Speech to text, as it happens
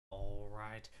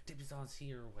Alright, Dippy's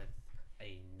here with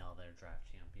another Draft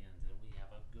Champions, and we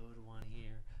have a good one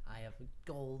here. I have a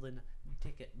golden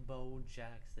ticket, Bo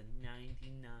Jackson,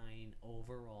 99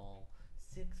 overall,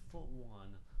 6'1",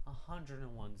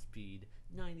 101 speed,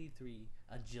 93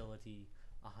 agility,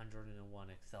 101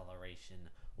 acceleration,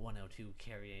 102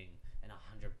 carrying, and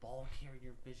 100 ball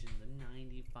carrier vision, the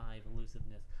 95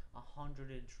 elusiveness,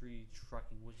 103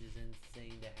 trucking, which is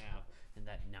insane to have, and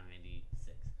that 96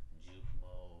 juke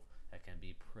move. That can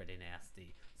be pretty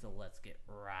nasty. So let's get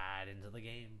right into the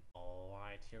game.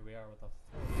 Alright, here we are with a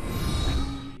 4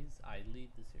 series. I lead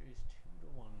the series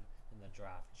 2-1 in the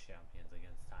Draft Champions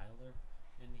against Tyler.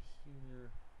 And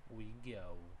here we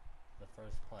go. The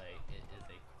first play, it is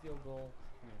a field goal.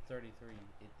 33,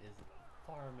 it is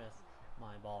far miss.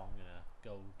 My ball, I'm gonna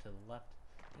go to the left.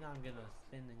 And I'm gonna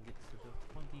spin and get to the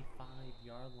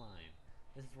 25-yard line.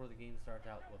 This is where the game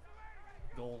starts out with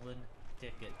golden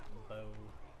ticket, Bo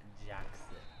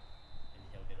Jackson, and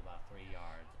he'll get about 3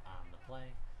 yards on the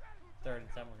play. 3rd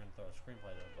and 7, we're going to throw a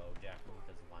screenplay to Bo Jackson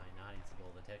because why not? He's a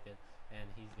golden ticket, and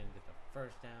he's going to get the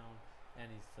first down, and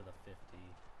he's to the 50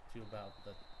 to about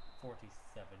the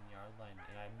 47-yard line.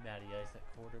 And I'm Matty Ice at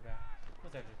quarterback. It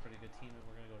was actually a pretty good team. And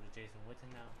we're going to go to Jason Witten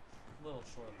now. A little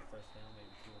short of the first down, maybe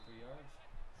 2 or 3 yards.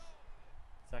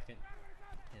 Second,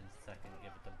 give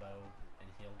it to Bo, and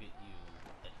he'll get you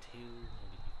a 2,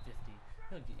 he'll get you 50,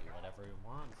 he'll get you whatever he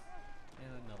wants.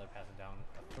 And another passing down,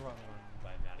 a throwing run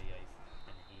by Matty Ice,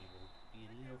 and he will be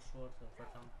a little short for the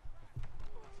first time.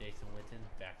 Jason Witten,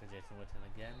 back to Jason Witten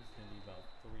again. It's going to be about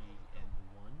 3 and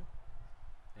 1.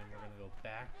 And we're going to go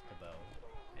back to Bo,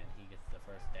 and he gets the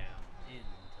first down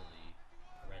into the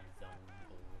red zone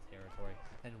goal territory.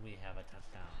 And we have a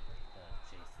touchdown to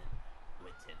Jason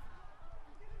Witten.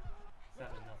 7-0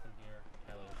 here.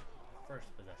 Tyler's first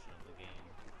possession of the game.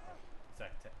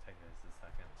 Technically it's the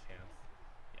second chance.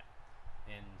 Yeah.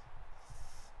 And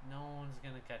no one's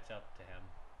gonna catch up to him.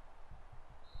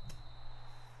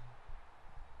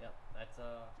 Yep, that's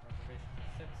a reservation for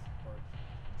 6 for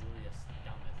Julius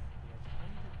Thomas. We are tied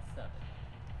at 7.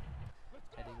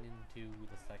 Heading into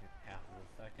the second half of the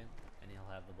second, and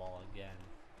he'll have the ball again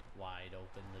wide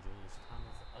open. The Julius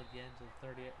Thomas again to the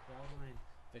 38-yard line.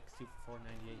 Fix 2 for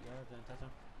 98 yards and a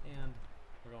touchdown. And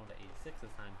we're going to 86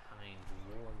 this time. Hines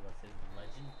Ward was his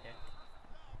legend pick.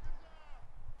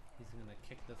 He's going to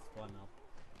kick this one up,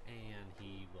 and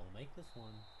he will make this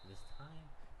one. This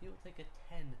time, he will take a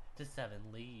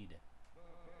 10-7 lead.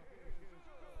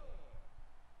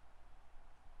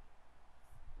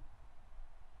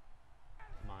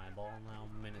 My ball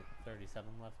now, minute 37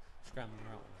 left. Scrambling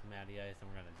around with Matty Ice, and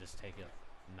we're going to just take it.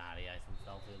 Matty Ice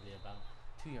himself will be about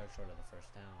 2 yards short of the first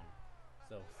down.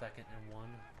 So 2nd and 1,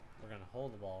 we're going to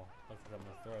hold the ball, look for someone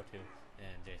to throw to,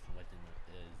 and Jason Witten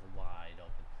is wide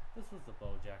open. This was the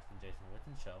Bo Jackson Jason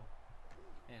Witten show,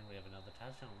 and we have another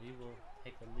touchdown. We will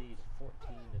take the lead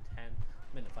 14-10,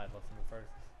 minute 5 left in the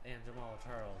first, and Jamal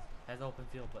Charles has open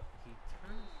field, but he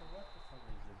turns to the left for some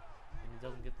reason, and he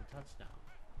doesn't get the touchdown.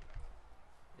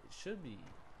 It should be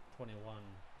 21-14,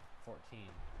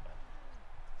 but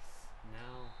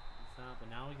now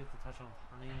but now he gets the touchdown.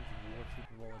 Hines Ward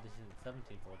Super Bowl edition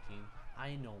 17-14.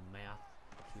 I know math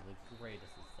to the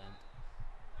greatest extent.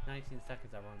 19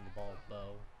 seconds, I run the ball.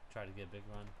 Bo try to get a big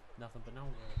run. Nothing, but now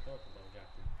we're going to throw it to Bo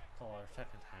Jackson. Call our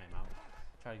second timeout.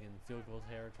 Try to get in field goal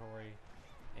territory.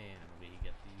 And we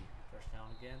get the first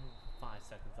down again. 5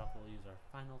 seconds up, we'll use our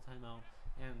final timeout.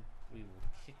 And we will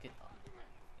kick it up.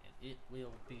 And it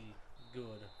will be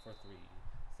good for 3.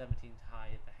 17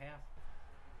 tie at the half.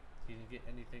 You didn't get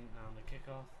anything on the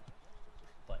kickoff,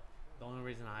 but the only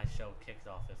reason I show kicks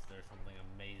off is there's something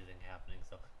amazing happening.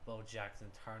 So Bo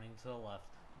Jackson turning to the left,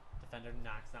 defender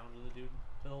knocks down to the dude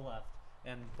to the left,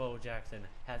 and Bo Jackson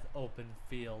has open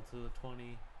field to the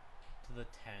 20, to the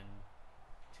 10,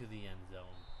 to the end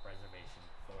zone. Reservation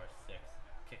for a 6.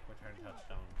 Kick return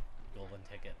touchdown. Golden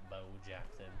ticket, Bo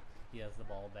Jackson. He has the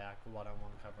ball back,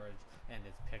 one-on-one coverage, and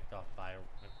it's picked off by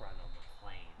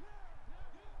McLean.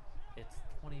 It's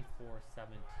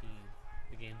 24-17.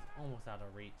 The game's almost out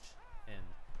of reach, and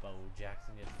Bo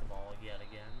Jackson gets the ball yet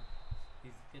again.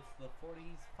 He gets the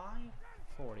 45,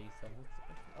 40, so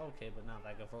it's okay, but not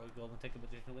that good for a golden ticket.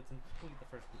 But Jason Witten will get the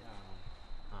first down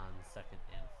on 2nd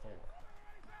and 4.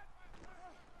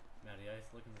 Matty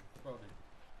Ice looking to throw to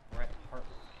Brett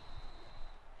Hartley.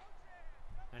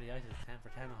 Matty Ice is 10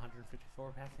 for 10,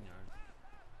 154 passing yards.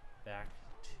 Back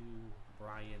to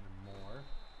Brian Moore.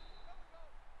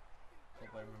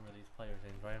 Hope I remember these players'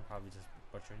 names right. I'm probably just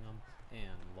butchering them.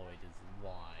 And Lloyd is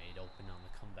wide open on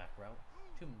the comeback route.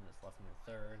 2 minutes left in the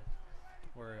third.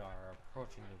 We are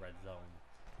approaching the red zone,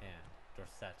 and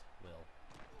Dorsett will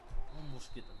almost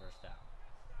just get the first down.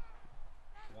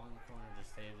 One corner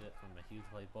just saved it from a huge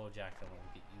play. Bo Jackson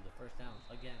will get you the first down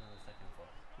again on the second floor.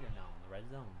 We are now in the red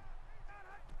zone.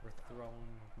 We're throwing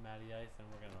Matty Ice and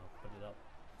we're gonna put it up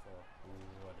for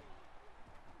Wood.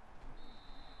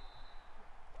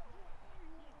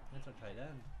 That's our tight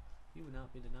end. He would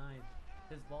not be denied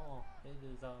his ball. It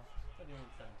is 31-17.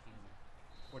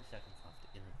 40 seconds left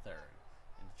in the third.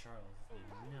 And Charles did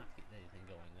not get anything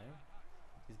going there.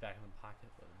 He's back in the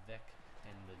pocket with Vic,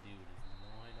 and the dude is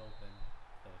wide open.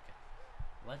 Okay.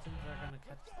 Legends are going to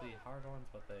catch the hard ones,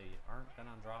 but they aren't going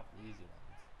to drop the easy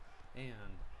ones.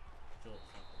 And Julius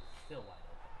is still wide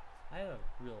open. I had a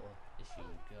real issue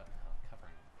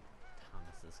covering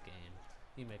Thomas this game.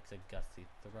 He makes a gusty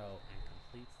throw and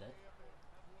completes it.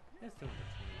 It's 221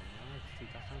 yards, 2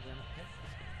 touchdowns, and a pick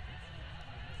this game.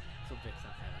 So Vic's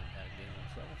not having a bad game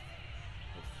himself.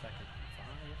 It's 2nd and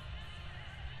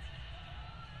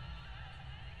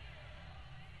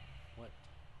 5. What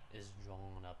is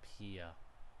drawn up here?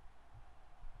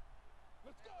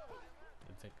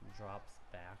 And Vic drops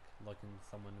back, looking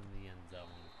someone in the end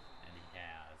zone, and he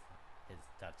has his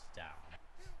touchdown.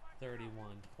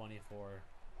 31-24,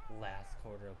 last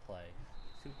quarter of play.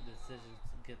 Super decisions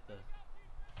to get the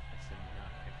actually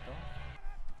not picked off.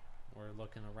 We're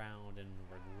looking around and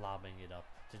we're lobbing it up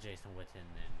to Jason Witten,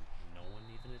 and no one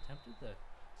even attempted to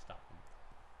stop him.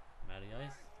 Matty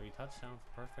Ice, 3 touchdowns,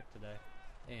 perfect today.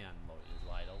 And Lloyd is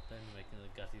wide open, making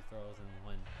the gutsy throws, and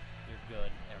when you're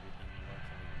good, everything works,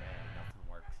 and when you're bad, nothing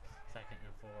works. 2nd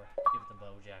and 4, give it to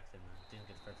Bo Jackson. Didn't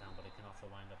get the first down, but it can also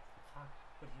wind up the clock,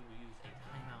 but he will use a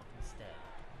timeout instead.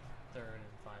 3rd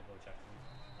and 5, Bo Jackson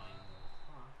finding the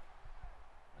clock.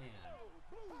 And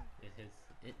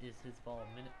it is his ball.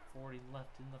 1:40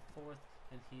 left in the 4th,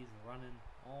 and he's running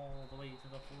all the way to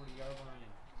the 40-yard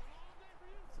line.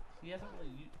 He hasn't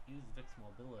really used Vic's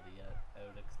mobility yet. I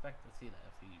would expect to see that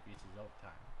if he reaches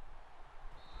overtime.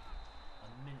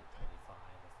 1:25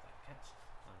 with that catch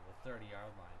on the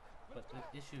 30-yard line. But the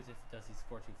issue is does he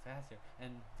score too fast here?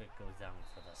 And Vic goes down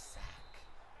for the sack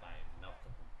by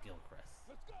Malcolm Gilchrist.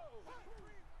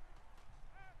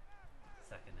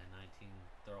 2nd and 19,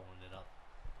 throwing it up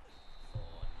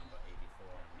for number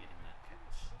 84 and getting that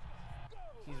catch.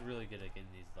 He's really good at getting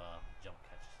these jump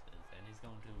catches, and he's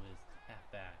going to his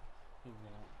halfback, who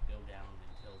won't go down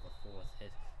until the 4th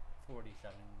hit. 47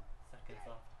 seconds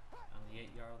left on the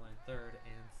 8-yard line. 3rd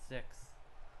and 6,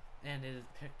 and it is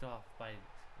picked off by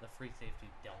the free safety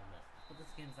Delmas. But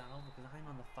this game's not over because I'm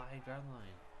on the 5-yard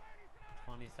line.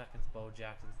 20 seconds. Bo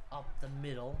Jackson's up the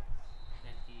middle,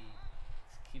 and he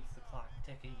keeps the clock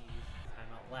ticking. He uses the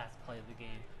timeout. Last play of the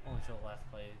game. Only show the last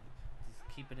play. Just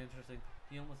keep it interesting.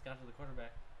 He almost got to the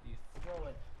quarterback. You throw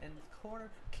it, and the corner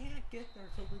can't get there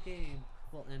till the game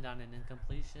will end on an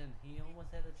incompletion. He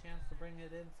almost had a chance to bring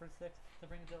it in for 6, to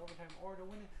bring it to overtime, or to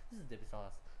win it. This is Dippy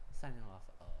Sauce signing off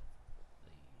of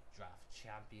the draft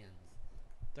champions.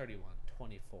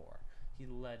 31-24. He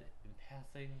led in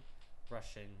passing,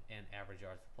 rushing, and average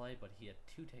yards to play, but he had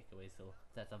 2 takeaways, so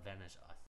that's advantage us.